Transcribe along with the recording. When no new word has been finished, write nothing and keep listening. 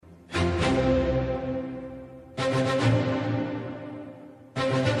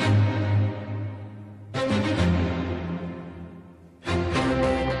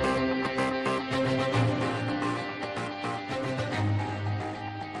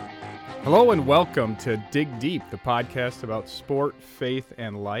Hello and welcome to Dig Deep, the podcast about sport, faith,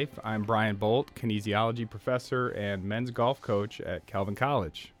 and life. I'm Brian Bolt, kinesiology professor and men's golf coach at Calvin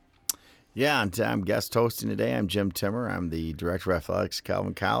College. Yeah, and I'm guest hosting today. I'm Jim Timmer. I'm the director of athletics at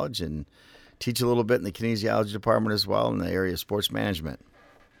Calvin College and teach a little bit in the kinesiology department as well in the area of sports management.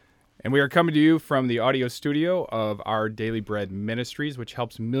 And we are coming to you from the audio studio of Our Daily Bread Ministries, which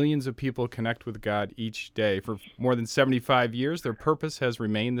helps millions of people connect with God each day. For more than 75 years, their purpose has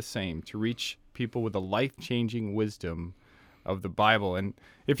remained the same, to reach people with the life-changing wisdom of the Bible. And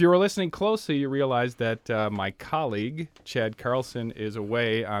if you were listening closely, you realize that my colleague, Chad Carlson, is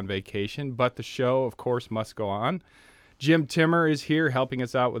away on vacation, but the show, of course, must go on. Jim Timmer is here helping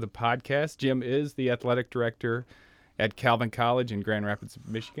us out with the podcast. Jim is the athletic director at Calvin College in Grand Rapids,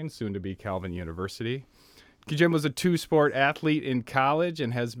 Michigan, soon to be Calvin University. Jim was a two-sport athlete in college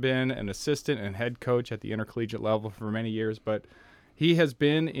and has been an assistant and head coach at the intercollegiate level for many years, but he has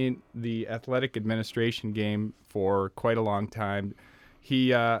been in the athletic administration game for quite a long time.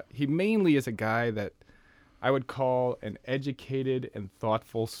 He mainly is a guy that I would call an educated and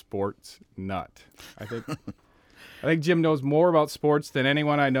thoughtful sports nut. I think Jim knows more about sports than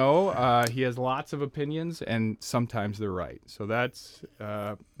anyone I know. He has lots of opinions, and sometimes they're right. So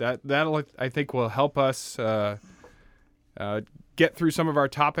that'll I think will help us get through some of our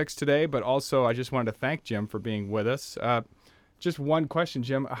topics today. But also, I just wanted to thank Jim for being with us. Just one question,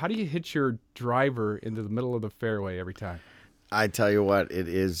 Jim: how do you hit your driver into the middle of the fairway every time? I tell you what, it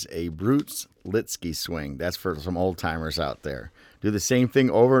is a Bruce Litsky swing. That's for some old timers out there. Do the same thing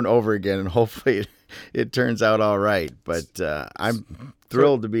over and over again, and hopefully it turns out all right. But I'm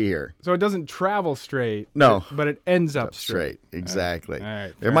thrilled to be here. So it doesn't travel straight. No. But it ends up straight. Exactly. All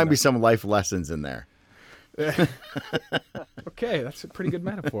right, there might be some life lessons in there. Okay, that's a pretty good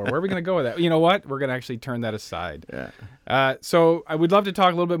metaphor. Where are we going to go with that? You know what? We're going to actually turn that aside. Yeah. So I would love to talk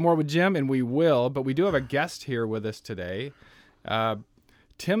a little bit more with Jim, and we will, but we do have a guest here with us today.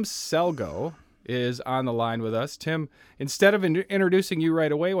 Tim Selgo is on the line with us. Tim, instead of introducing you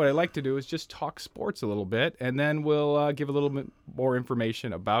right away, what I'd like to do is just talk sports a little bit, and then we'll give a little bit more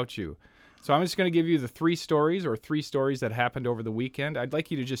information about you. So I'm just going to give you the three stories that happened over the weekend. I'd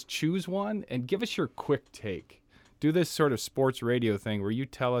like you to just choose one and give us your quick take. Do this sort of sports radio thing where you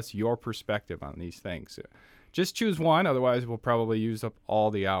tell us your perspective on these things. Just choose one, otherwise we'll probably use up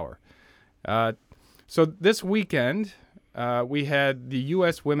all the hour. So this weekend, we had the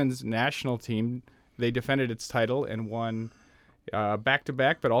U.S. women's national team. They defended its title and won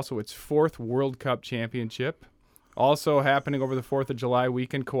back-to-back, but also its fourth World Cup championship. Also happening over the 4th of July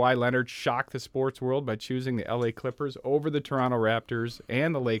weekend, Kawhi Leonard shocked the sports world by choosing the LA Clippers over the Toronto Raptors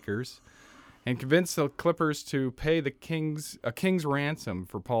and the Lakers and convinced the Clippers to pay a king's ransom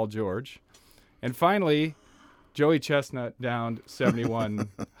for Paul George. And finally, Joey Chestnut downed 71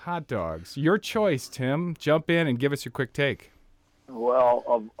 hot dogs. Your choice, Tim. Jump in and give us your quick take.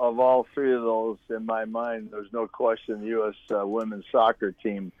 Well, of all three of those, in my mind, there's no question the U.S. Women's soccer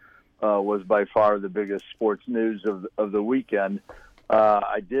team was by far the biggest sports news of the weekend.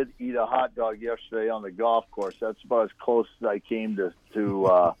 I did eat a hot dog yesterday on the golf course. That's about as close as I came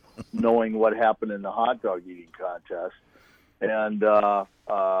to knowing what happened in the hot dog eating contest. And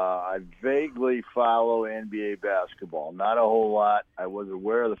I vaguely follow NBA basketball. Not a whole lot. I was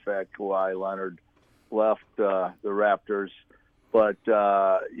aware of the fact Kawhi Leonard left the Raptors. But,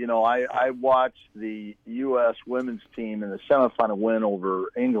 I watched the U.S. women's team in the semifinal win over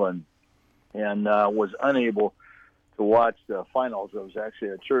England and was unable to watch the finals. I was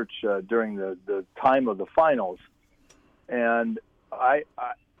actually at church during the time of the finals. And I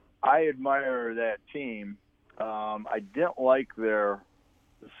admire that team. I didn't like their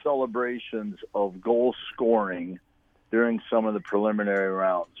celebrations of goal scoring during some of the preliminary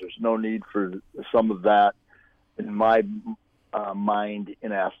rounds. There's no need for some of that in my mind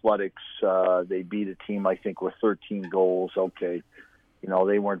in athletics. They beat a team, I think, with 13 goals. Okay,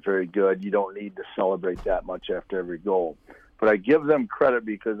 they weren't very good. You don't need to celebrate that much after every goal. But I give them credit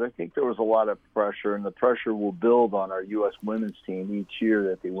because I think there was a lot of pressure, and the pressure will build on our U.S. women's team each year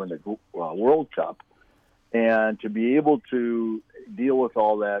that they win the World Cup. And to be able to deal with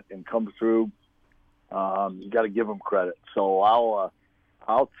all that and come through, you got to give them credit. So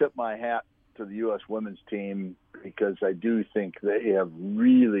I'll tip my hat to the U.S. women's team because I do think they have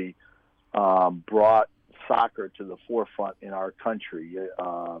really brought soccer to the forefront in our country.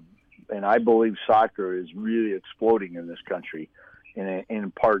 And I believe soccer is really exploding in this country,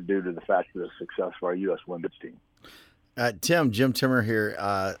 in part due to the fact of the success of our U.S. women's team. Jim Timmer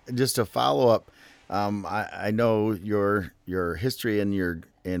here. Just a follow-up. I know your history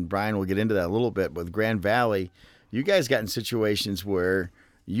and Brian will get into that a little bit. With Grand Valley, you guys got in situations where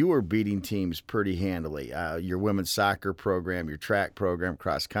you were beating teams pretty handily. Your women's soccer program, your track program,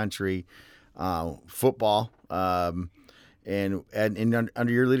 cross country, football, and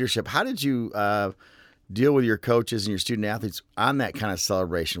under your leadership, how did you deal with your coaches and your student athletes on that kind of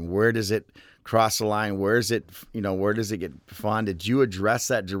celebration? Where does it cross the line? Where does it get fun? Did you address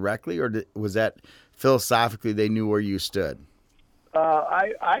that directly, or was that philosophically they knew where you stood?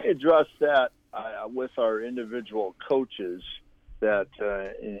 I addressed that with our individual coaches that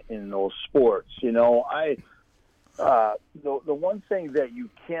in those sports. The one thing that you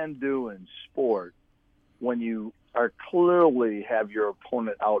can do in sport when you are clearly have your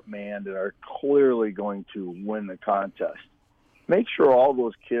opponent outmanned and are clearly going to win the contest, make sure all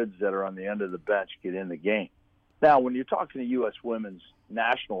those kids that are on the end of the bench get in the game. Now, when you're talking to U.S. women's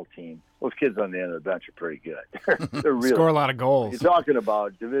national team, those kids on the end of the bench are pretty good. They're really score a lot of goals. You're talking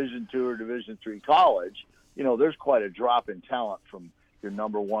about Division II or Division III college. There's quite a drop in talent from your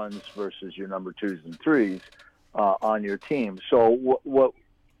number ones versus your number twos and threes on your team. So what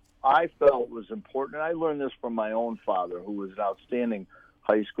I felt was important, and I learned this from my own father, who was an outstanding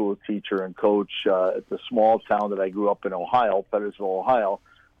high school teacher and coach at the small town that I grew up in, Ohio, Feddersville, Ohio.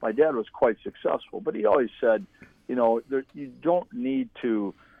 My dad was quite successful, but he always said, you don't need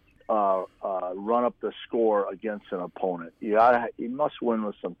to run up the score against an opponent. You must win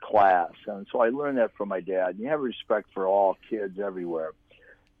with some class. And so I learned that from my dad. You have respect for all kids everywhere.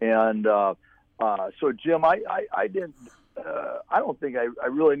 And so, Jim, I didn't. I don't think I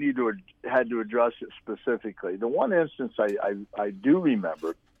really had to address it specifically. The one instance I do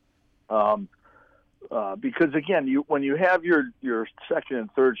remember, because again, when you have your second and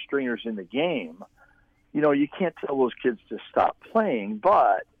third stringers in the game, you can't tell those kids to stop playing,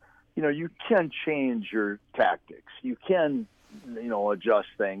 but you can change your tactics. You can adjust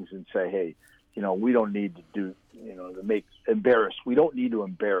things and say, hey, we don't need to do we don't need to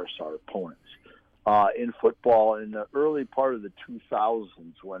embarrass our opponents. In football, in the early part of the 2000s,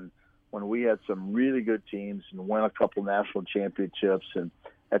 when we had some really good teams and won a couple national championships, and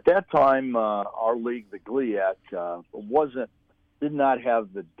at that time, our league, the GLIAC, did not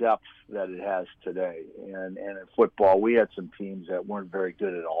have the depth that it has today. And in football, we had some teams that weren't very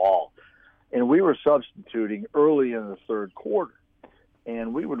good at all, and we were substituting early in the third quarter,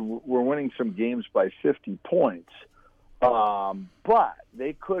 and were winning some games by 50 points. But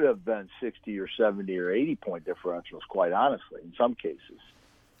they could have been 60 or 70 or 80 point differentials, quite honestly, in some cases.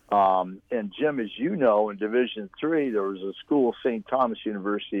 And Jim, as you know, in Division III, there was a school, St. Thomas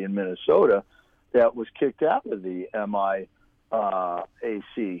University in Minnesota, that was kicked out of the MIAC,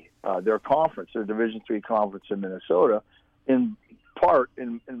 their conference, their Division III conference in Minnesota, in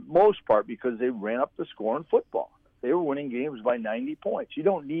most part, because they ran up the score in football. They were winning games by 90 points. You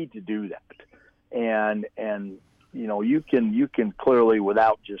don't need to do that. And you can clearly,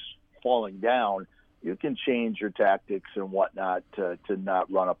 without just falling down, you can change your tactics and whatnot to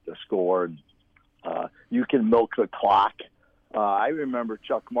not run up the score. And, you can milk the clock. I remember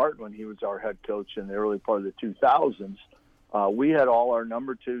Chuck Martin, when he was our head coach in the early part of the 2000s, we had all our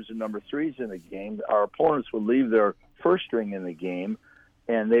number twos and number threes in the game. Our opponents would leave their first string in the game,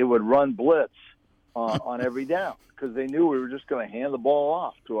 and they would run blitz on every down because they knew we were just going to hand the ball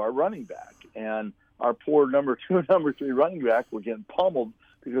off to our running back. And our poor number two and number three running back were getting pummeled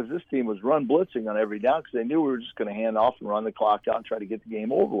because this team was run blitzing on every down because they knew we were just going to hand off and run the clock out and try to get the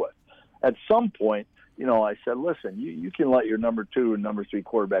game over with. At some point, I said, listen, you can let your number two and number three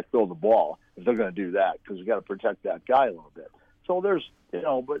quarterback throw the ball if they're going to do that, because we got to protect that guy a little bit. So there's,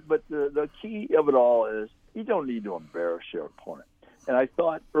 but the key of it all is you don't need to embarrass your opponent. And I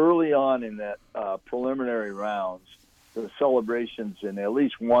thought early on in that preliminary rounds, the celebrations in at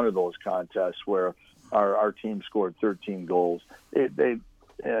least one of those contests where our team scored 13 goals, they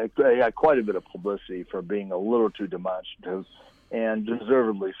got quite a bit of publicity for being a little too demonstrative, and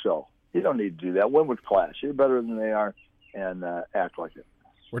deservedly so. You don't need to do that. Win with class. You're better than they are, and act like it.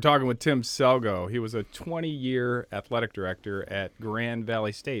 We're talking with Tim Selgo. He was a 20-year athletic director at Grand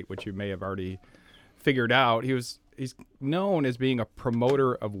Valley State, which you may have already figured out. He's known as being a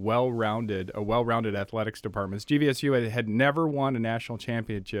promoter of well-rounded athletics departments. GVSU had never won a national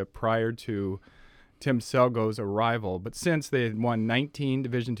championship prior to Tim Selgo's arrival, but since they had won 19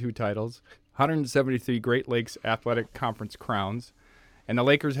 Division II titles, 173 Great Lakes Athletic Conference crowns, and the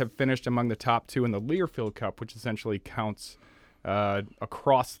Lakers have finished among the top two in the Learfield Cup, which essentially counts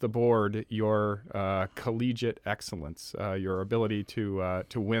across the board your collegiate excellence, your ability to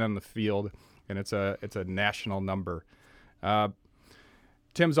win on the field, and it's a national number.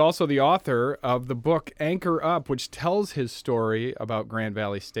 Tim's also the author of the book Anchor Up, which tells his story about Grand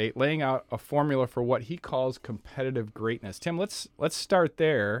Valley State, laying out a formula for what he calls competitive greatness. Tim, let's start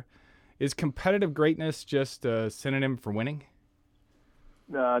there. Is competitive greatness just a synonym for winning?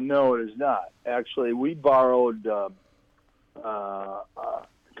 No, it is not. Actually, we borrowed the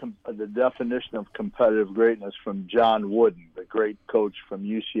definition of competitive greatness from John Wooden, the great coach from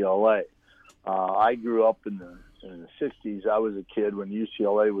UCLA. I grew up in the 60s. I was a kid when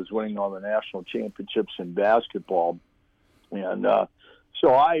UCLA was winning all the national championships in basketball. And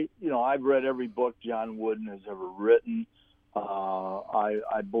so I've read every book John Wooden has ever written.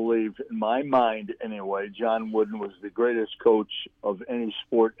 I believe, in my mind anyway, John Wooden was the greatest coach of any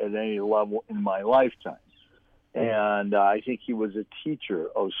sport at any level in my lifetime. And I think he was a teacher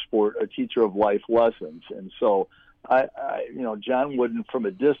of sport, a teacher of life lessons. And so, John Wooden from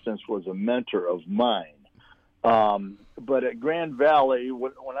a distance was a mentor of mine. But at Grand Valley,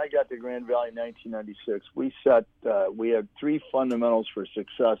 when I got to Grand Valley in 1996, we had 3 fundamentals for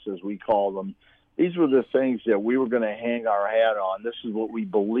success, as we call them. These were the things that we were going to hang our hat on. This is what we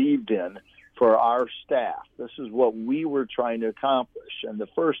believed in for our staff. This is what we were trying to accomplish. And the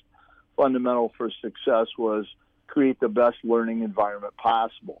first fundamental for success was create the best learning environment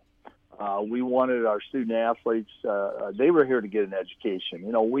possible. We wanted our student athletes, they were here to get an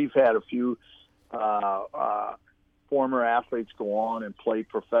education. We've had a few former athletes go on and play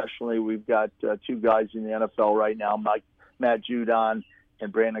professionally. We've got 2 guys in the NFL right now, Matt Judon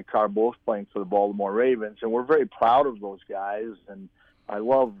and Brandon Carr, both playing for the Baltimore Ravens. And we're very proud of those guys. And I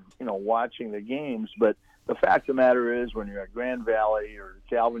love, watching the games. But the fact of the matter is, when you're at Grand Valley or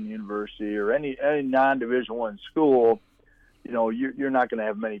Calvin University or any non-Division I school, you're not going to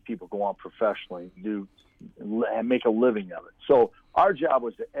have many people go on professionally and make a living of it. So our job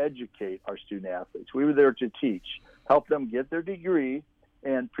was to educate our student athletes. We were there to teach, help them get their degree,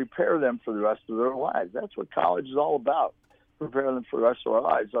 and prepare them for the rest of their lives. That's what college is all about, prepare them for the rest of our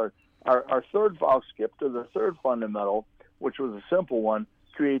lives. Our third I'll skip to the third fundamental, which was a simple one: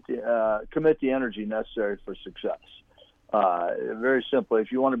 commit the energy necessary for success. Very simply,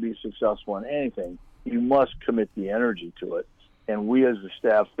 if you want to be successful in anything, you must commit the energy to it. And we as a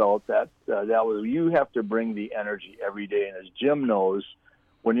staff felt that you have to bring the energy every day. And as Jim knows,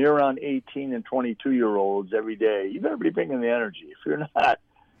 when you're around 18 and 22-year-olds every day, you better be bringing the energy. If you're not,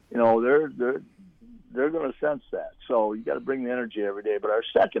 they're going to sense that. So you got to bring the energy every day. But our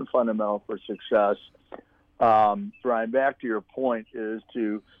second fundamental for success, Brian, back to your point, is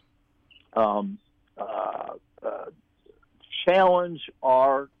to challenge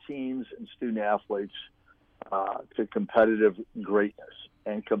our teams and student athletes to competitive greatness.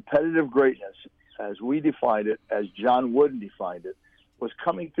 And competitive greatness, as we defined it, as John Wooden defined it, was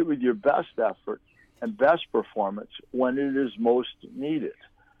coming through with your best effort and best performance when it is most needed.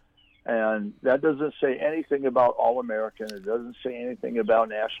 And that doesn't say anything about All-American. It doesn't say anything about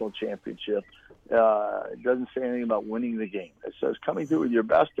national championship. It doesn't say anything about winning the game. It says coming through with your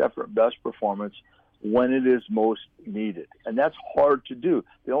best effort, best performance when it is most needed. And that's hard to do.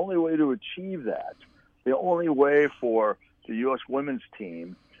 The only way to achieve that, the only way for the U.S. women's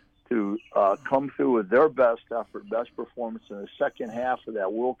team to come through with their best effort, best performance in the second half of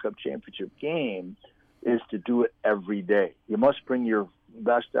that World Cup championship game is to do it every day. You must bring your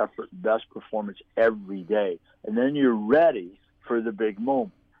best effort, best performance every day. And then you're ready for the big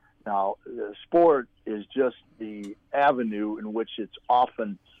moment. Now, the sport is just the avenue in which it's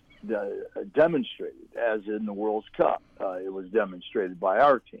often demonstrated, as in the World Cup. It was demonstrated by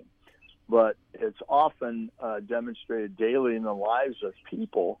our team. But it's often demonstrated daily in the lives of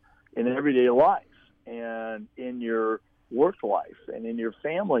people in everyday life and in your work life and in your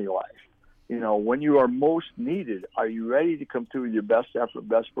family life. When you are most needed, are you ready to come through with your best effort,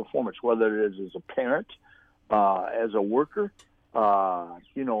 best performance, whether it is as a parent, as a worker,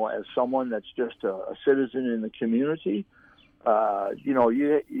 as someone that's just a citizen in the community?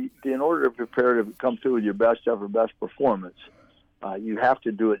 In order to prepare to come through with your best effort, best performance, you have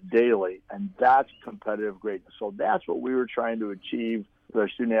to do it daily, and that's competitive greatness. So that's what we were trying to achieve with our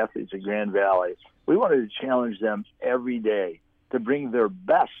student athletes at Grand Valley. We wanted to challenge them every day to bring their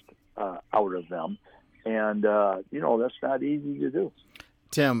best out of them, and that's not easy to do.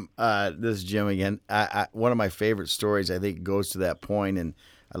 Tim, this is Jim again. One of my favorite stories, I think, goes to that point, and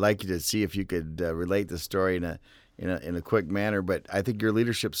I'd like you to see if you could relate the story in a quick manner. But I think your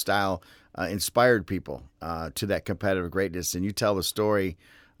leadership style inspired people to that competitive greatness. And you tell the story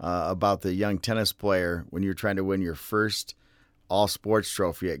about the young tennis player when you're trying to win your first all-sports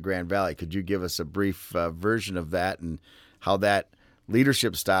trophy at Grand Valley. Could you give us a brief version of that and how that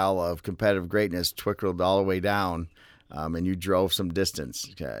leadership style of competitive greatness trickled all the way down and you drove some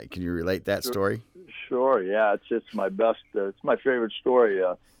distance. Can you relate that story? Sure. Yeah, it's my best. It's my favorite story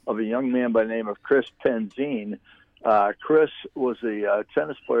of a young man by the name of Chris Penzine. Chris was a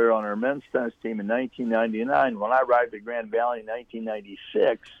tennis player on our men's tennis team in 1999. When I arrived at Grand Valley in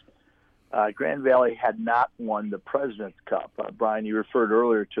 1996, Grand Valley had not won the President's Cup. Brian, you referred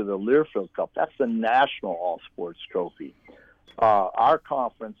earlier to the Learfield Cup. That's the national all-sports trophy. Our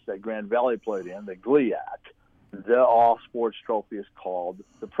conference that Grand Valley played in, the GLIAC, the all-sports trophy is called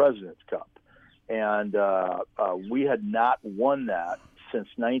the President's Cup. And we had not won that since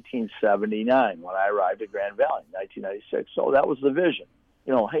 1979 when I arrived at Grand Valley in 1996. So that was the vision.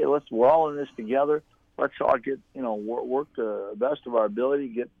 Hey, we're all in this together. Let's all get, work the best of our ability,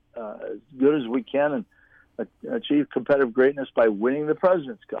 get as good as we can, and achieve competitive greatness by winning the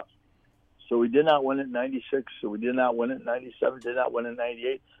President's Cup. So we did not win it in 96. So we did not win it in 97. Did not win it in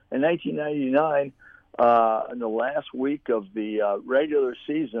 98. In 1999, in the last week of the regular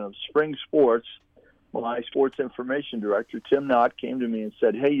season of spring sports, my sports information director, Tim Knott, came to me and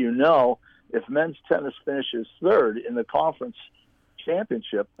said, hey, if men's tennis finishes third in the conference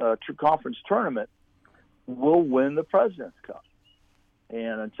championship, conference tournament, we'll win the President's Cup.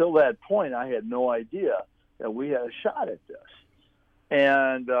 And until that point, I had no idea that we had a shot at this.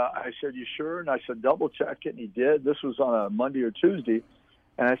 And I said, you sure? And I said, double check it. And he did. This was on a Monday or Tuesday.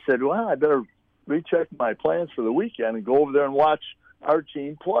 And I said, well, I better recheck my plans for the weekend and go over there and watch our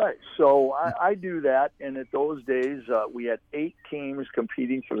team play. So I do that. And at those days, we had 8 teams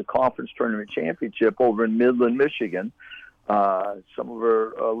competing for the conference tournament championship over in Midland, Michigan. Some of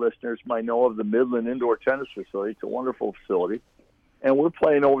our listeners might know of the Midland Indoor Tennis Facility. It's a wonderful facility. And we're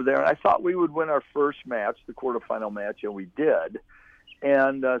playing over there. And I thought we would win our first match, the quarterfinal match, and we did.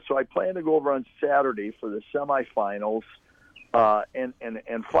 And so I plan to go over on Saturday for the semifinals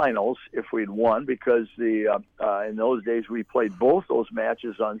and finals if we'd won, because in those days we played both those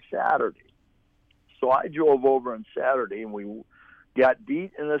matches on Saturday. So I drove over on Saturday, and we got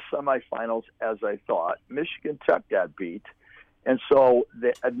beat in the semifinals, as I thought. Michigan Tech got beat. And so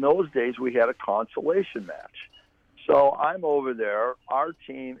in those days we had a consolation match. So I'm over there. Our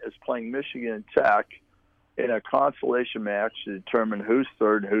team is playing Michigan Tech in a consolation match to determine who's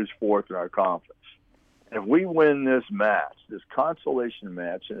third and who's fourth in our conference. And if we win this match, this consolation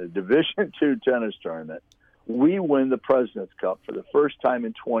match in a Division II tennis tournament, we win the President's Cup for the first time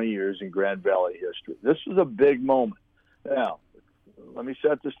in 20 years in Grand Valley history. This was a big moment. Now, let me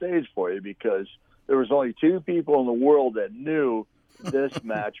set the stage for you, because there was only 2 people in the world that knew this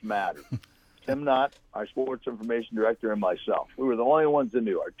match mattered. Tim Knott, our sports information director, and myself. We were the only ones that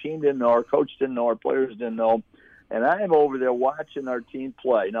knew. Our team didn't know, our coach didn't know, our players didn't know. And I am over there watching our team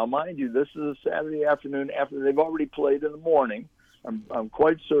play. Now, mind you, this is a Saturday afternoon after they've already played in the morning. I'm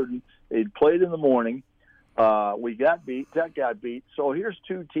quite certain they'd played in the morning. We got beat. Tech got beat. So here's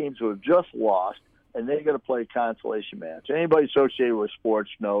 2 teams who have just lost, and they're going to play a consolation match. Anybody associated with sports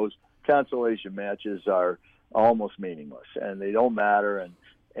knows consolation matches are almost meaningless, and they don't matter.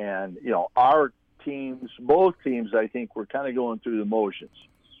 And our teams, both teams, I think, were kind of going through the motions,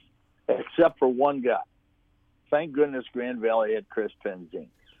 except for one guy. Thank goodness Grand Valley had Chris Penzine.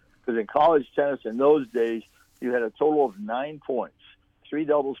 Because in college tennis in those days, you had a total of 9 points, 3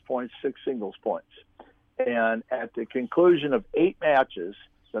 doubles points, 6 singles points. And at the conclusion of 8 matches,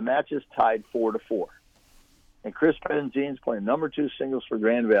 the matches tied 4-4. And Chris Penzine's playing number 2 singles for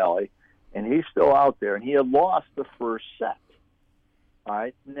Grand Valley, and he's still out there, and he had lost the first set. All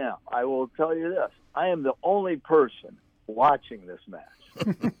right. Now, I will tell you this. I am the only person watching this match.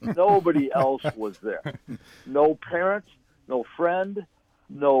 Nobody else was there. No parents, no friend,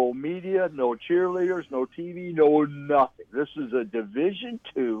 no media, no cheerleaders, no TV, no nothing. This is a Division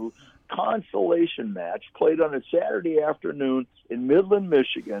II consolation match played on a Saturday afternoon in Midland,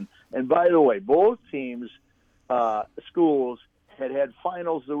 Michigan. And by the way, both teams, schools, had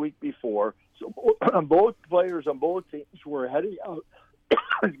finals the week before. So both players on both teams were heading out.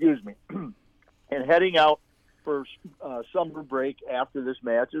 Excuse me, and heading out for summer break after this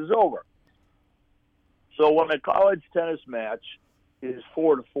match is over. So when a college tennis match is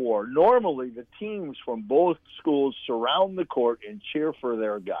 4-4, normally the teams from both schools surround the court and cheer for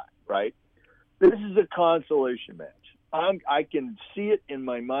their guy, right? This is a consolation match. I can see it in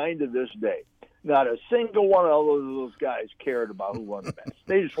my mind to this day. Not a single one of those guys cared about who won the match.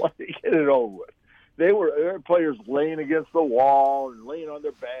 They just wanted to get it over with. There were players laying against the wall and laying on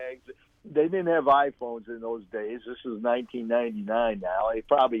their bags. They didn't have iPhones in those days. This is 1999 now. They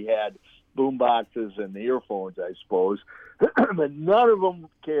probably had boom boxes and earphones, I suppose. But none of them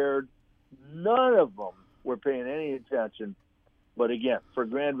cared. None of them were paying any attention. But again, for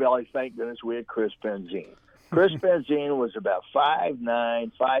Grand Valley, thank goodness we had Chris Penzine. Chris Benzine was about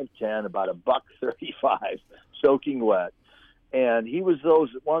 5'9", 5'10", about $135, soaking wet. And he was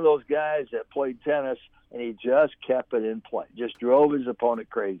one of those guys that played tennis, and he just kept it in play, just drove his opponent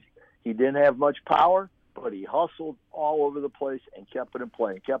crazy. He didn't have much power, but he hustled all over the place and kept it in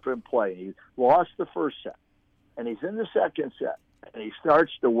play and kept it in play. He lost the first set, and he's in the second set, and he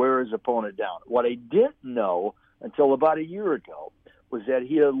starts to wear his opponent down. What I didn't know until about a year ago was that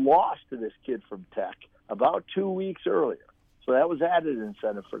he had lost to this kid from Tech about 2 weeks earlier. So that was added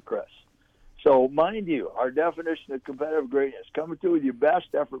incentive for Chris. So mind you, our definition of competitive greatness, coming through with your best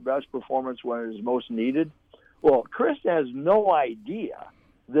effort, best performance when it is most needed. Well, Chris has no idea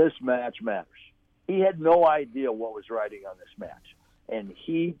this match matters. He had no idea what was riding on this match. And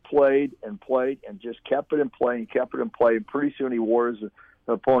he played and just kept it in play and kept it in play. And pretty soon he wore his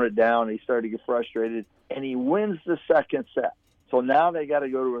opponent down. And he started to get frustrated, and he wins the second set. So now they got to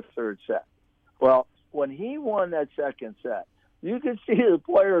go to a third set. Well, when he won that second set, you could see the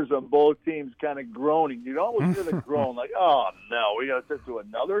players on both teams kind of groaning. You'd always hear the groan like, oh, no, we got to sit to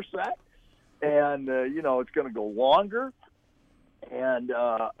another set? And, it's going to go longer. And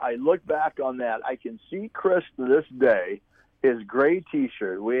I look back on that. I can see Chris to this day, his gray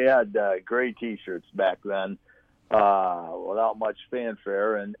T-shirt. We had gray T-shirts back then without much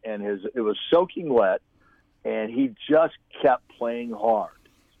fanfare, and it was soaking wet, and he just kept playing hard.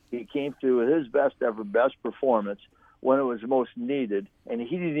 He came through with his best ever, best performance when it was most needed, and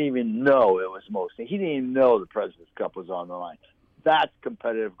he didn't even know it was most needed. He didn't even know the President's Cup was on the line. That's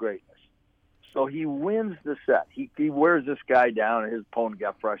competitive greatness. So he wins the set. He wears this guy down, and his opponent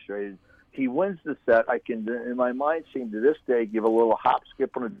got frustrated. He wins the set. I can, in my mind, seem to this day, give a little hop,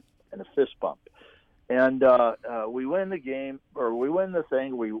 skip, and a fist bump. And we win the game, or we win the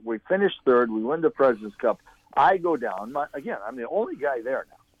thing. We finish third. We win the President's Cup. I go down. Again, I'm the only guy there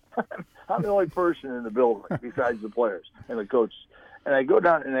now. I'm the only person in the building besides the players and the coaches. And I go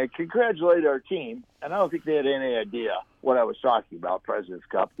down and I congratulate our team, and I don't think they had any idea what I was talking about, President's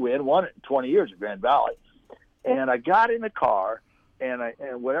Cup. We hadn't won it in 20 years at Grand Valley. And I got in the car, and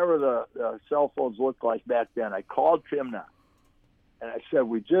whatever the cell phones looked like back then, I called Tim Knott, and I said,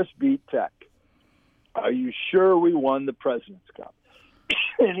 we just beat Tech. Are you sure we won the President's Cup?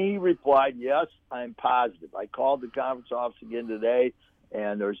 And he replied, yes, I'm positive. I called the conference office again today,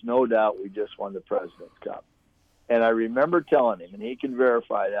 and there's no doubt we just won the President's Cup. And I remember telling him, and he can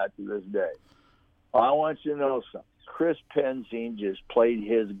verify that to this day, I want you to know something. Chris Benzine just played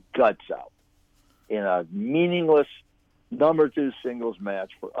his guts out in a meaningless number 2 singles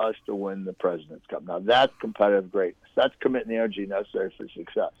match for us to win the President's Cup. Now, that's competitive greatness. That's committing the energy necessary for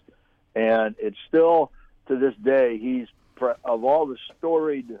success. And it's still, to this day, of all the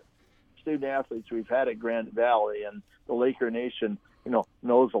storied student-athletes we've had at Grand Valley, and the Laker Nation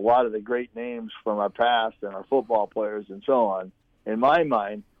knows a lot of the great names from our past and our football players and so on. In my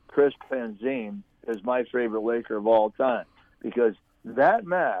mind, Chris Benzine is my favorite Laker of all time, because that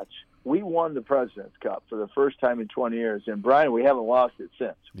match, we won the President's Cup for the first time in 20 years. And, Brian, we haven't lost it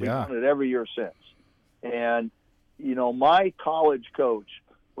since. We've won it every year since. And, my college coach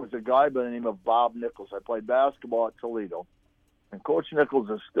was a guy by the name of Bob Nichols. I played basketball at Toledo. And Coach Nichols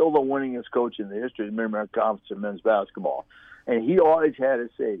is still the winningest coach in the history of the Mid-American Conference in men's basketball. And he always had a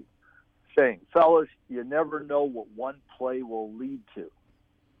saying, fellas, you never know what one play will lead to.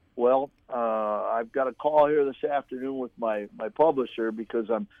 Well, I've got a call here this afternoon with my publisher, because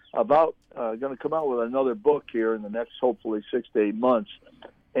I'm about going to come out with another book here in the next, hopefully, 6 to 8 months.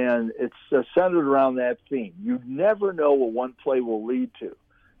 And it's centered around that theme. You never know what one play will lead to,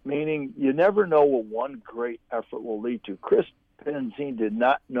 meaning you never know what one great effort will lead to. Chris Benzine did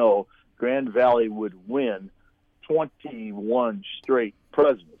not know Grand Valley would win 21 straight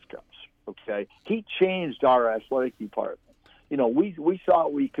President's Cups, okay? He changed our athletic department. We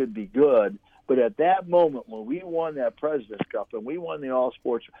thought we could be good, but at that moment when we won that President's Cup and we won the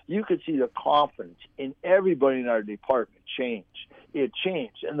All-Sports, you could see the confidence in everybody in our department change. It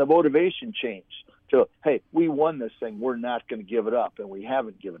changed, and the motivation changed to, hey, we won this thing. We're not going to give it up, and we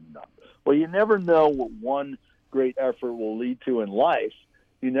haven't given it up. Well, you never know what one great effort will lead to in life.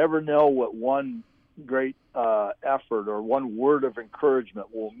 You never know what one great effort or one word of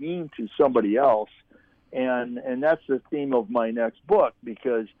encouragement will mean to somebody else. And that's the theme of my next book,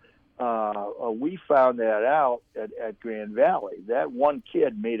 because we found that out at Grand Valley. That one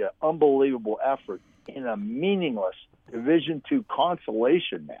kid made an unbelievable effort in a meaningless Division II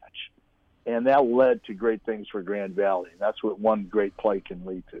consolation match. And that led to great things for Grand Valley. That's what one great play can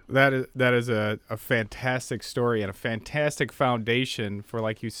lead to. That is a fantastic story and a fantastic foundation for,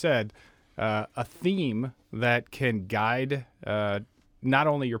 like you said, a theme that can guide not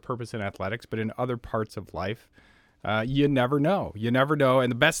only your purpose in athletics, but in other parts of life. You never know. You never know.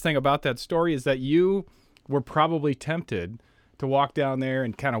 And the best thing about that story is that you were probably tempted to walk down there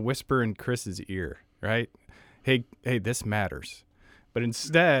and kind of whisper in Chris's ear, right? Hey, this matters. But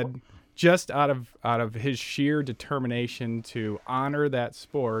instead, just out of his sheer determination to honor that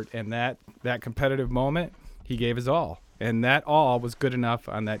sport and that competitive moment, he gave his all. And that all was good enough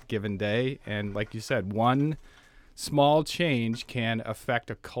on that given day. And like you said, one small change can affect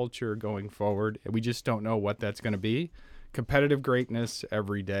a culture going forward. We just don't know what that's going to be. Competitive greatness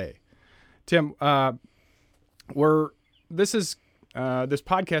every day. Tim, this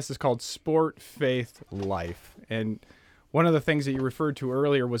podcast is called Sport, Faith, Life. And one of the things that you referred to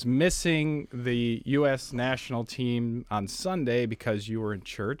earlier was missing the U.S. national team on Sunday because you were in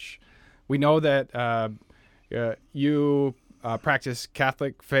church. We know that you practice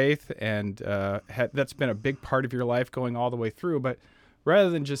Catholic faith, and that's been a big part of your life going all the way through. But rather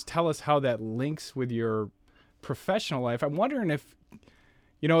than just tell us how that links with your professional life, I'm wondering if,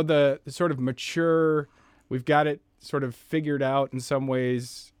 the sort of mature, we've got it sort of figured out in some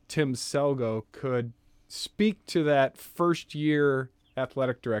ways, Tim Selgo could speak to that first-year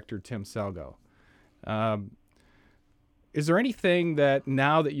athletic director, Tim Selgo. Is there anything that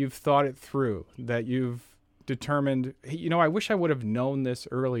now that you've thought it through, that you've determined, I wish I would have known this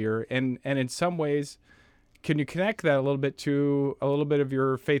earlier, and in some ways, can you connect that a little bit to a little bit of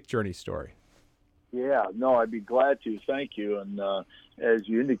your faith journey story? Yeah, no, I'd be glad to. Thank you. And as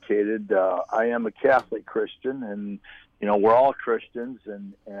you indicated, I am a Catholic Christian, and we're all Christians,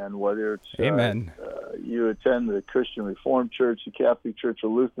 and whether it's Amen. You attend the Christian Reformed Church, the Catholic Church, a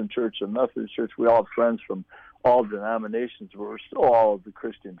Lutheran Church, a Methodist Church, we all have friends from all denominations, but we're still all of the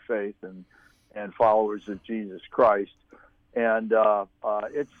Christian faith and followers of Jesus Christ. And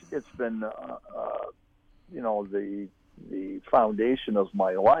it's been the foundation of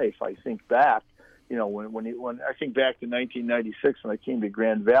my life. I think back, when I think back to 1996 when I came to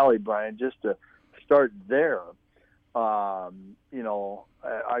Grand Valley, Brian, just to start there. I've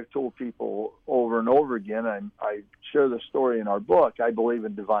told people over and over again, I share the story in our book, I believe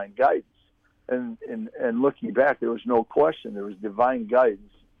in divine guidance. And looking back, there was no question. There was divine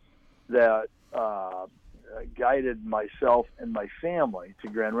guidance that guided myself and my family to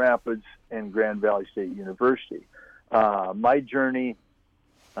Grand Rapids and Grand Valley State University. My journey,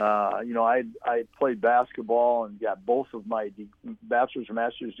 I played basketball and got both of my bachelor's and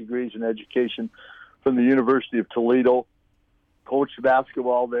master's degrees in education from the University of Toledo, coached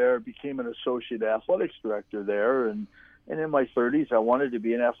basketball there, became an associate athletics director there, and in my 30s, I wanted to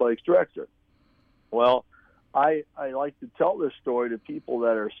be an athletics director. Well, I like to tell this story to people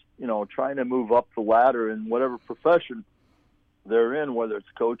that are, trying to move up the ladder in whatever profession they're in, whether it's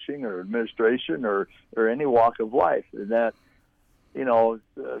coaching or administration or any walk of life. And that,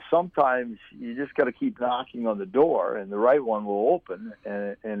 sometimes you just got to keep knocking on the door, and the right one will open.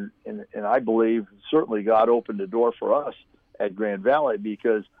 And I believe certainly God opened the door for us at Grand Valley,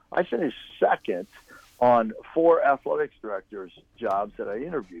 because I finished second on 4 athletics directors jobs that I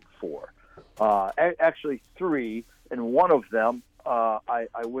interviewed for. Actually 3, and one of them I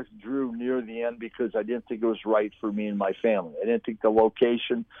withdrew near the end because I didn't think it was right for me and my family. I didn't think the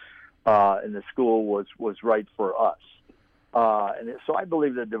location and the school was right for us. So I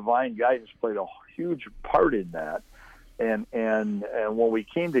believe that divine guidance played a huge part in that. And when we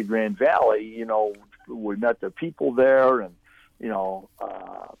came to Grand Valley, we met the people there, and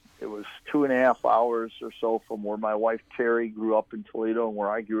it was 2.5 hours or so from where my wife Terry grew up in Toledo and where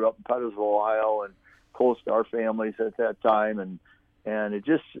I grew up in Pettisville, Ohio, and close to our families at that time. And it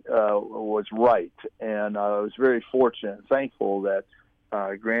just was right. And I was very fortunate and thankful that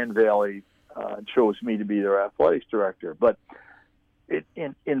Grand Valley chose me to be their athletics director. But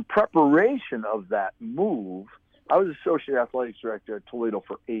in preparation of that move, I was associate athletics director at Toledo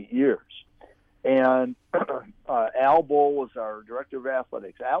for 8 years. And Al Bull was our director of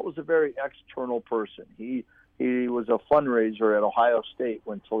athletics. Al was a very external person. He was a fundraiser at Ohio State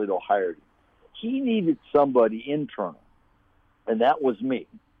when Toledo hired him. He needed somebody internal, and that was me.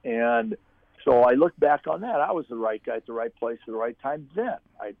 And so I look back on that. I was the right guy at the right place at the right time then.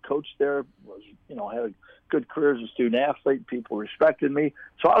 I coached there, had a good career as a student athlete. People respected me.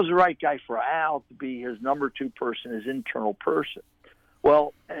 So I was the right guy for Al to be his number 2 person, his internal person.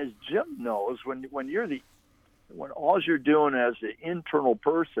 Well, as Jim knows, when all you're doing as the internal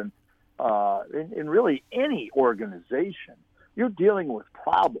person in really any organization, you're dealing with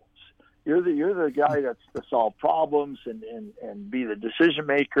problems. You're the guy that's to solve problems and be the decision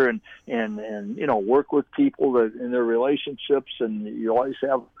maker and work with people in their relationships, and you always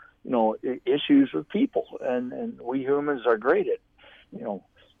have issues with people, and we humans are great at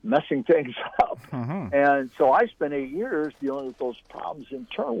messing things up. And so I spent 8 years dealing with those problems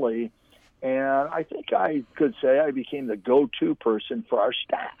internally. And I think I could say I became the go-to person for our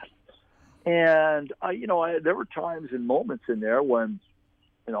staff. And, there were times and moments in there when,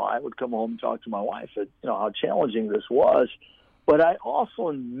 I would come home and talk to my wife at, how challenging this was. But I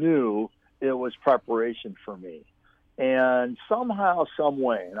also knew it was preparation for me. And somehow, some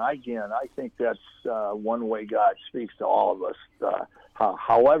way, and again, I think that's one way God speaks to all of us,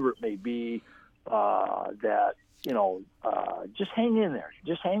 however it may be, that, just hang in there.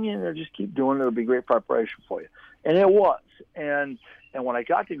 Just hang in there. Just keep doing it. It'll be great preparation for you. And it was. And when I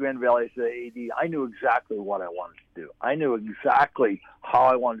got to Grand Valley as the AD, I knew exactly what I wanted to do. I knew exactly how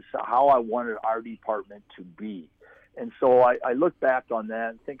I wanted our department to be. And so I look back on that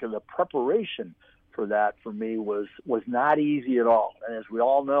and think of the preparation for that for me was not easy at all. And as we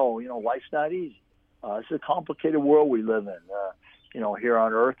all know, life's not easy. It's a complicated world we live in. Here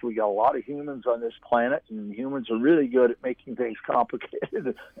on Earth, we got a lot of humans on this planet, and humans are really good at making things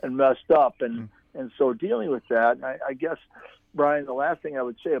complicated and messed up. And so dealing with that, I guess, Brian, the last thing I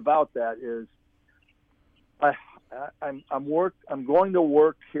would say about that is I'm going to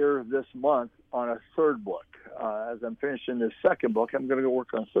work here this month on a third book. As I'm finishing this second book, I'm going to go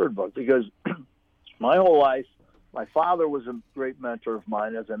work on a third book because my whole life, my father was a great mentor of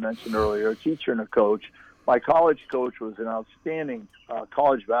mine, as I mentioned earlier, a teacher and a coach. My college coach was an outstanding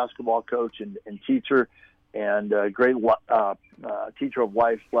college basketball coach and teacher, and a great teacher of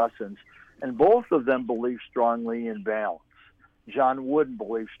life lessons. And both of them believed strongly in balance. John Wooden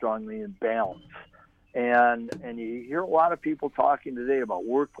believed strongly in balance. And you hear a lot of people talking today about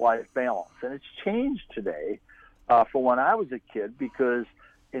work-life balance. And it's changed today from when I was a kid because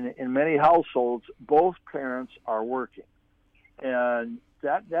in many households, both parents are working. And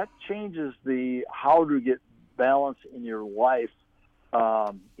that changes the how to get balance in your life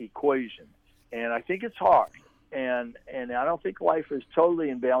equation. And I think it's hard. And I don't think life is totally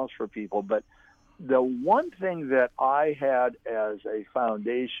in balance for people. But the one thing that I had as a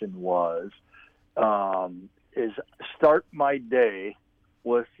foundation is start my day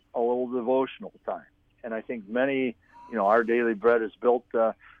with a little devotional time. And I think many, Our Daily Bread has built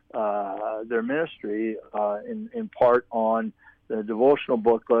their ministry in part on the devotional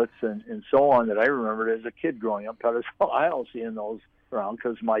booklets and so on that I remembered as a kid growing up. I don't see in those around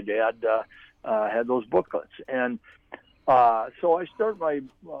because my dad had those booklets. And so I start my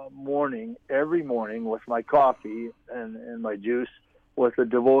morning every morning with my coffee and my juice with a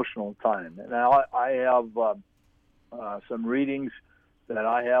devotional time. And now I have some readings that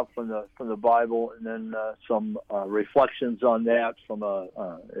I have from the Bible, and then some reflections on that from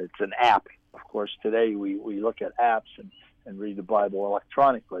it's an app. Of course, today we look at apps and read the Bible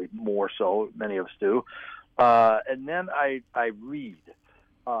electronically, more so, many of us do. And then I read,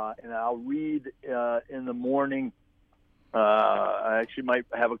 and I'll read in the morning. I actually might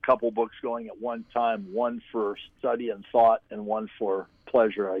have a couple books going at one time, one for study and thought and one for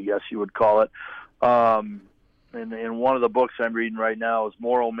pleasure, I guess you would call it. And one of the books I'm reading right now is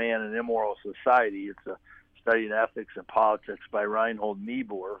Moral Man and Immoral Society. It's a study in ethics and politics by Reinhold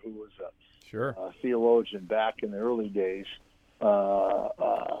Niebuhr, who was a theologian back in the early days.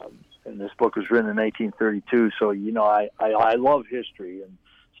 And this book was written in 1932. So, I love history. And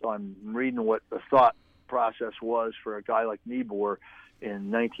so I'm reading what the thought process was for a guy like Niebuhr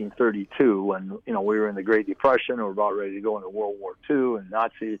in 1932 when, we were in the Great Depression. We were about ready to go into World War II, and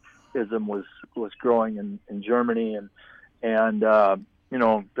Nazism was growing in Germany. And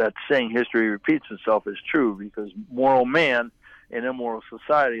that saying history repeats itself is true because moral man in immoral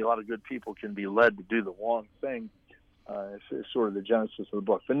society, a lot of good people can be led to do the wrong thing. It's sort of the genesis of the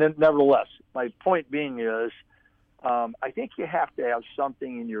book. But then, nevertheless, my point being is I think you have to have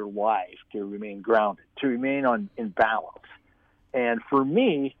something in your life to remain grounded, to remain in balance. And for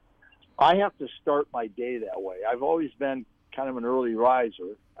me, I have to start my day that way. I've always been kind of an early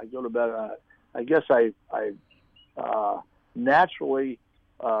riser. I go to bed. I guess I naturally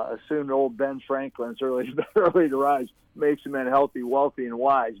assumed old Ben Franklin's early to rise makes a man healthy, wealthy, and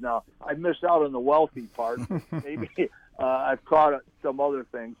wise. Now, I missed out on the wealthy part. Maybe I've caught some other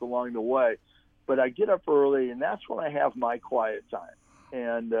things along the way. But I get up early, and that's when I have my quiet time.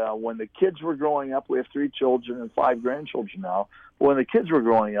 And when the kids were growing up, we have 3 children and 5 grandchildren now. But when the kids were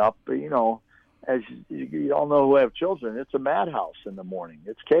growing up, as you all know who have children, it's a madhouse in the morning.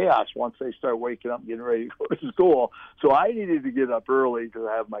 It's chaos once they start waking up and getting ready to go to school. So I needed to get up early to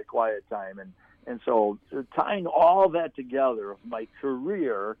have my quiet time. And so tying all that together, my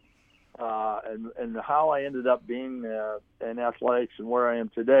career and how I ended up being in athletics and where I am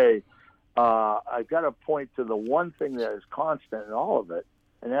today, I've got to point to the one thing that is constant in all of it,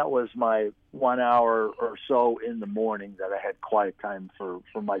 and that was my 1 hour or so in the morning that I had quiet time for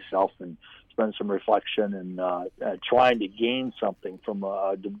myself and spend some reflection and trying to gain something from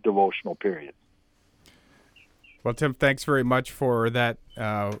a devotional period. Well, Tim, thanks very much for that.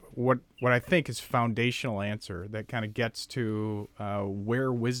 What I think is foundational answer that kind of gets to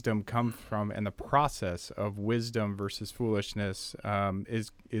where wisdom comes from, and the process of wisdom versus foolishness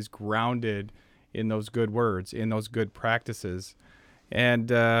is grounded in those good words, in those good practices,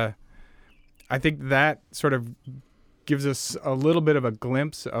 and I think that sort of gives us a little bit of a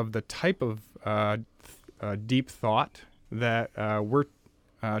glimpse of the type of deep thought that we're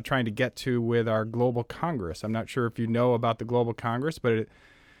trying to get to with our Global Congress. I'm not sure if you know about the Global Congress, but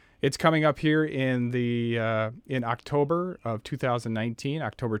it's coming up here in October of 2019,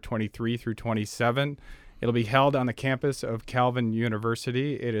 October 23 through 27. It'll be held on the campus of Calvin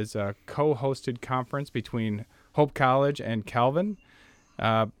University. It is a co-hosted conference between Hope College and Calvin.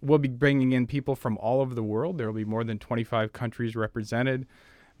 We'll be bringing in people from all over the world. There will be more than 25 countries represented.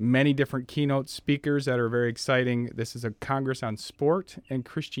 Many different keynote speakers that are very exciting. This is a Congress on sport and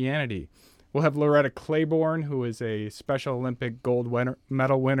Christianity. We'll have Loretta Claiborne, who is a Special Olympic gold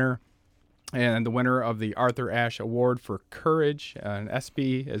medal winner and the winner of the Arthur Ashe Award for Courage, an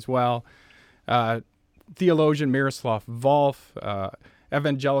ESPY as well. Theologian Miroslav Volf,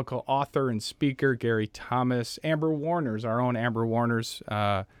 evangelical author and speaker Gary Thomas, Amber Warner's, our own Amber Warner's,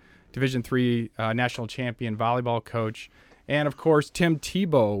 Division III national champion volleyball coach. And, of course, Tim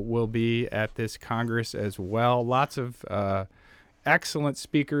Tebow will be at this Congress as well. Lots of excellent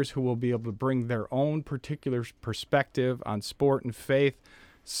speakers who will be able to bring their own particular perspective on sport and faith,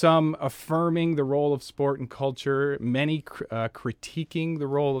 some affirming the role of sport and culture, many critiquing the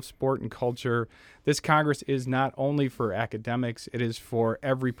role of sport and culture. This Congress is not only for academics, it is for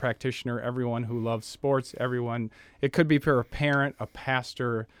every practitioner, everyone who loves sports, everyone. It could be for a parent, a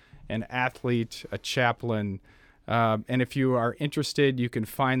pastor, an athlete, a chaplain. And if you are interested, you can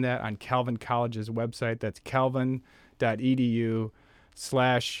find that on Calvin College's website. That's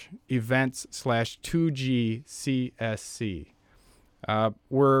calvin.edu/events/2GCSC.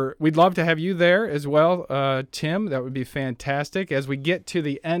 We'd love to have you there as well, Tim. That would be fantastic. As we get to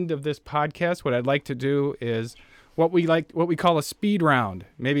the end of this podcast, what I'd like to do is what we call a speed round.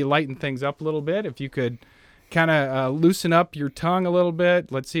 Maybe lighten things up a little bit. If you could kind of loosen up your tongue a little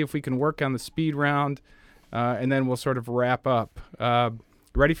bit. Let's see if we can work on the speed round. And then we'll sort of wrap up.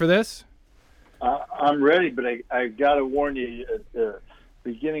 Ready for this? I'm ready, but I got to warn you, at the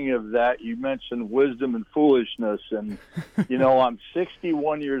beginning of that, you mentioned wisdom and foolishness. And, I'm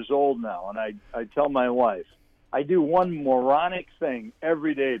 61 years old now, and I tell my wife, I do one moronic thing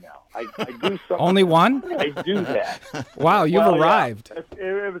every day now. I do something. Only one? I do that. Wow, you've arrived.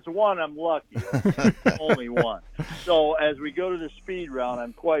 Yeah. If it's one, I'm lucky. Only one. So as we go to the speed round,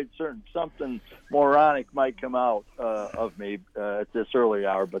 I'm quite certain something moronic might come out of me at this early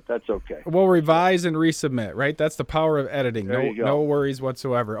hour, but that's okay. We'll revise and resubmit, right? That's the power of editing. No worries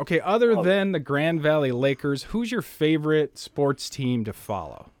whatsoever. Okay, other than the Grand Valley Lakers, who's your favorite sports team to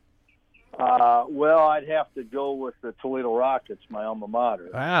follow? Well, I'd have to go with the Toledo Rockets, my alma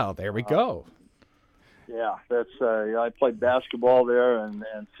mater. Wow, there we go. Yeah, that's I played basketball there, and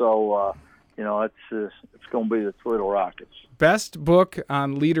so it's going to be the Toledo Rockets. Best book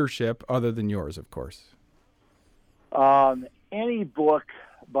on leadership other than yours, of course. Any book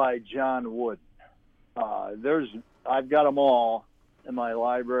by John Wooden. I've got them all in my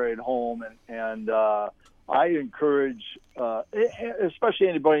library at home, and I encourage, especially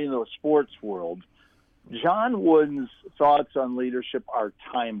anybody in the sports world, John Wooden's thoughts on leadership are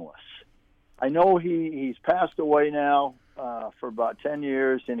timeless. I know he's passed away now for about 10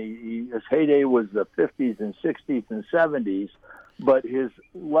 years, and his heyday was the 50s and 60s and 70s, but his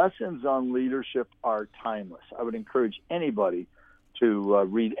lessons on leadership are timeless. I would encourage anybody to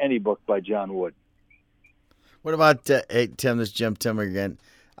read any book by John Wooden. What about, hey, Tim, this is Jim Timmer again.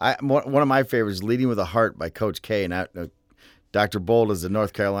 One of my favorites is Leading with a Heart by Coach K, and Dr. Bold is a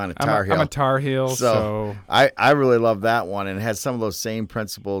North Carolina Tar Heel. I'm a Tar Heel, so I really love that one, and it has some of those same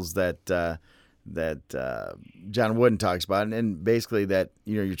principles that John Wooden talks about, and basically that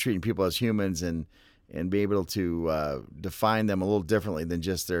you're treating people as humans and be able to define them a little differently than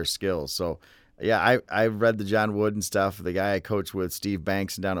just their skills. So yeah, I've read the John Wooden stuff. The guy I coached with, Steve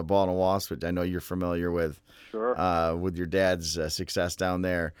Banks, down at Ball and Wasp, which I know you're familiar with. Sure. With your dad's success down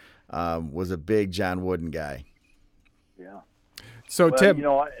there, was a big John Wooden guy. Yeah. So Tim,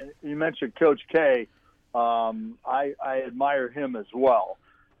 you mentioned Coach K. I admire him as well.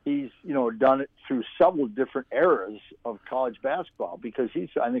 he's done it through several different eras of college basketball, because he's,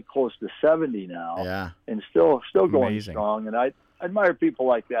 I think, close to 70 now, and still going Amazing. strong. And I admire people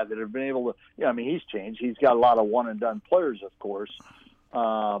like that have been able to. I mean, he's changed. He's got a lot of one and done players, of course,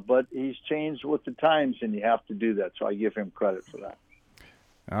 but he's changed with the times, and you have to do that. So I give him credit for that.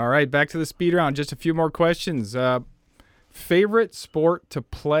 All right, back to the speed round. Just a few more questions. Favorite sport to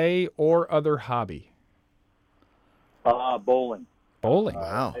play or other hobby? Bowling. Bowling.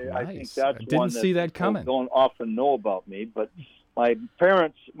 Wow. I Nice. think that's I didn't one see that people coming. don't often know about me, but my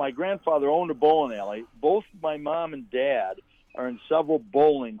grandfather owned a bowling alley. Both my mom and dad are in several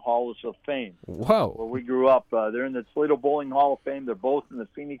bowling halls of fame. Where Whoa. we grew up, they're in the Toledo Bowling Hall of Fame. They're both in the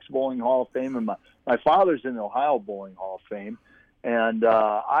Phoenix Bowling Hall of Fame, and my father's in the Ohio Bowling Hall of Fame. And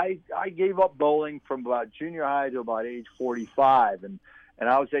I gave up bowling from about junior high to about age 45, and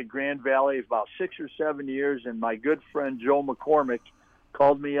I was at Grand Valley for about 6 or 7 years. And my good friend Joe McCormick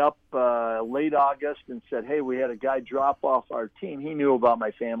called me up late August and said, "Hey, we had a guy drop off our team. He knew about my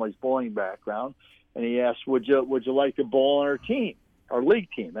family's bowling background, and he asked, would you like to bowl on our team, our league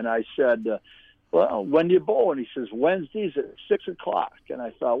team?" And I said, "Well, when do you bowl?" And he says, "Wednesdays at 6 o'clock." And I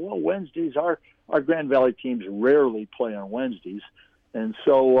thought, well, Wednesdays, our Grand Valley teams rarely play on Wednesdays. And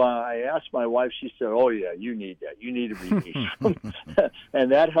so I asked my wife. She said, "Oh, yeah, you need that. You need to be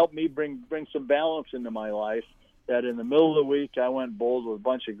And that helped me bring some balance into my life, that in the middle of the week I went and bowled with a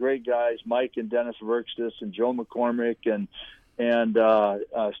bunch of great guys, Mike and Dennis Verkstis and Joe McCormick, and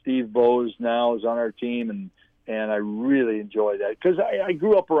Steve Bowes now is on our team, and I really enjoy that, because I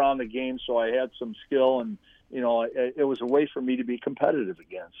grew up around the game, so I had some skill, and it was a way for me to be competitive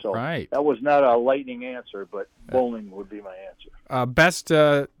again. So Right. that was not a lightning answer, but bowling would be my answer. Best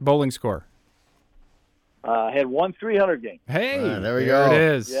bowling score? I had one 300 game. Hey, there we go. It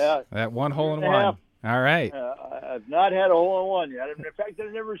is. Yeah. That one hole in Year and a one. half. All right. I've not had a hole-in-one yet. In fact,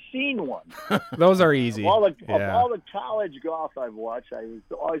 I've never seen one. Those are easy. Of all Yeah. the college golf I've watched, I was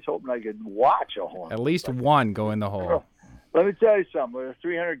always hoping I could watch a hole-in-one. At least one go in the hole. Let me tell you something. With a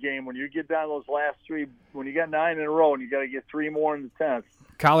 300 game, when you get down those last three, when you got 9 in a row and you got to get 3 more in the 10th,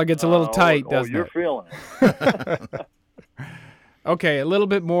 Collar gets a little tight, doesn't you're it? feeling it. Okay, a little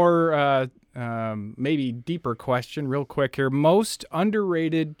bit more, maybe deeper question, real quick here. Most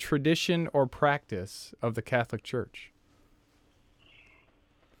underrated tradition or practice of the Catholic Church?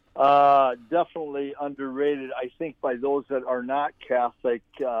 Definitely underrated, I think, by those that are not Catholic.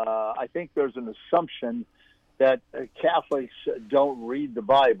 I think there's an assumption that Catholics don't read the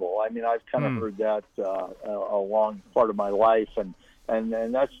Bible. I mean, I've kind of heard that a long part of my life, and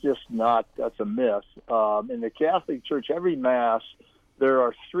that's just not, that's a myth. In the Catholic Church, every Mass, there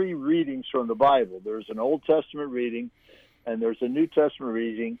are 3 readings from the Bible. There's an Old Testament reading, and there's a New Testament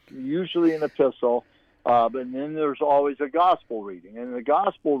reading, usually an epistle, but then there's always a gospel reading. And the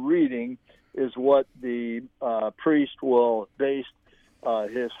gospel reading is what the priest will base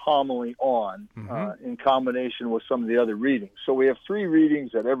his homily on, in combination with some of the other readings. So we have 3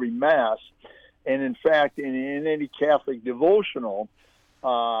 readings at every Mass, and in fact, in any Catholic devotional,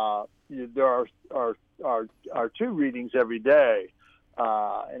 there are 2 readings every day,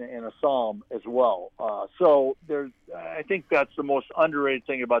 and a psalm as well. So I think that's the most underrated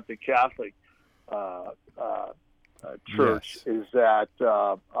thing about the Catholic church, Yes. is that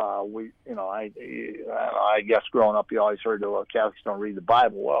we, I guess growing up you always heard, well, Catholics don't read the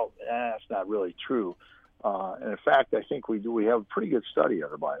Bible. Well, that's not really true. And in fact, I think we do. We have a pretty good study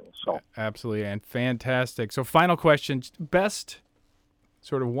of the Bible. So Absolutely, and fantastic. So final question, best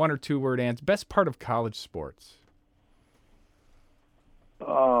sort of 1 or 2 word answer, best part of college sports?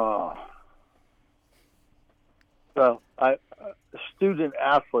 Well, student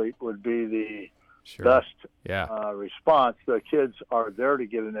athlete would be the Sure. best response. The kids are there to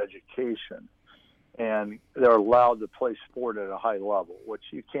get an education, and they're allowed to play sport at a high level, which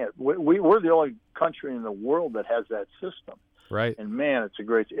you can't. We're the only country in the world that has that system. Right. And man,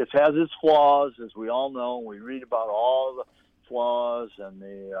 it has its flaws, as we all know. We read about all the flaws and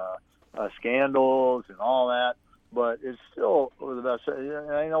the scandals and all that, but it's still the best.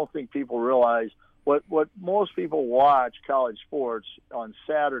 And I don't think people realize what most people watch college sports on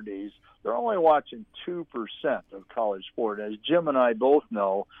Saturdays. They're only watching 2% of college sport. As Jim and I both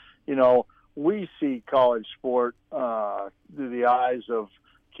know, we see college sport through the eyes of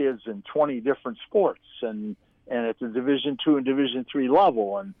kids in 20 different sports, and at the Division II and Division III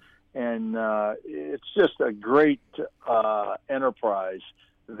level, and it's just a great enterprise,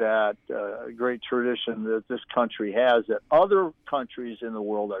 that a great tradition that this country has, that other countries in the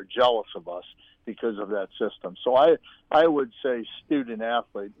world are jealous of us because of that system. So I would say student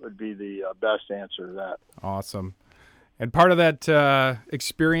athlete would be the best answer to that. Awesome. And part of that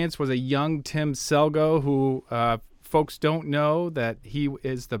experience was a young Tim Selgo, who folks don't know that he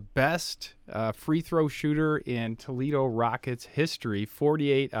is the best free throw shooter in Toledo Rockets history,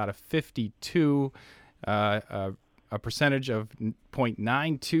 48 out of 52, a percentage of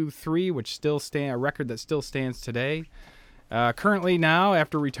 .923, which still a record that still stands today. Currently now,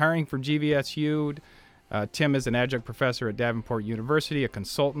 after retiring from GVSU, Tim is an adjunct professor at Davenport University, a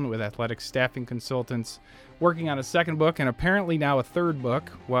consultant with Athletic Staffing Consultants, working on a second book and apparently now a third book,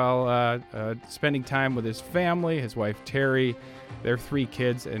 while spending time with his family, his wife Terry, their 3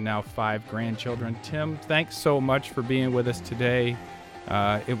 kids, and now 5 grandchildren. Tim, thanks so much for being with us today.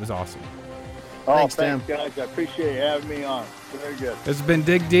 It was awesome. Thanks, guys. I appreciate you having me on. Very good. This has been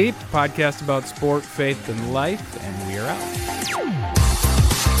Dig Deep, podcast about sport, faith, and life, and we are out.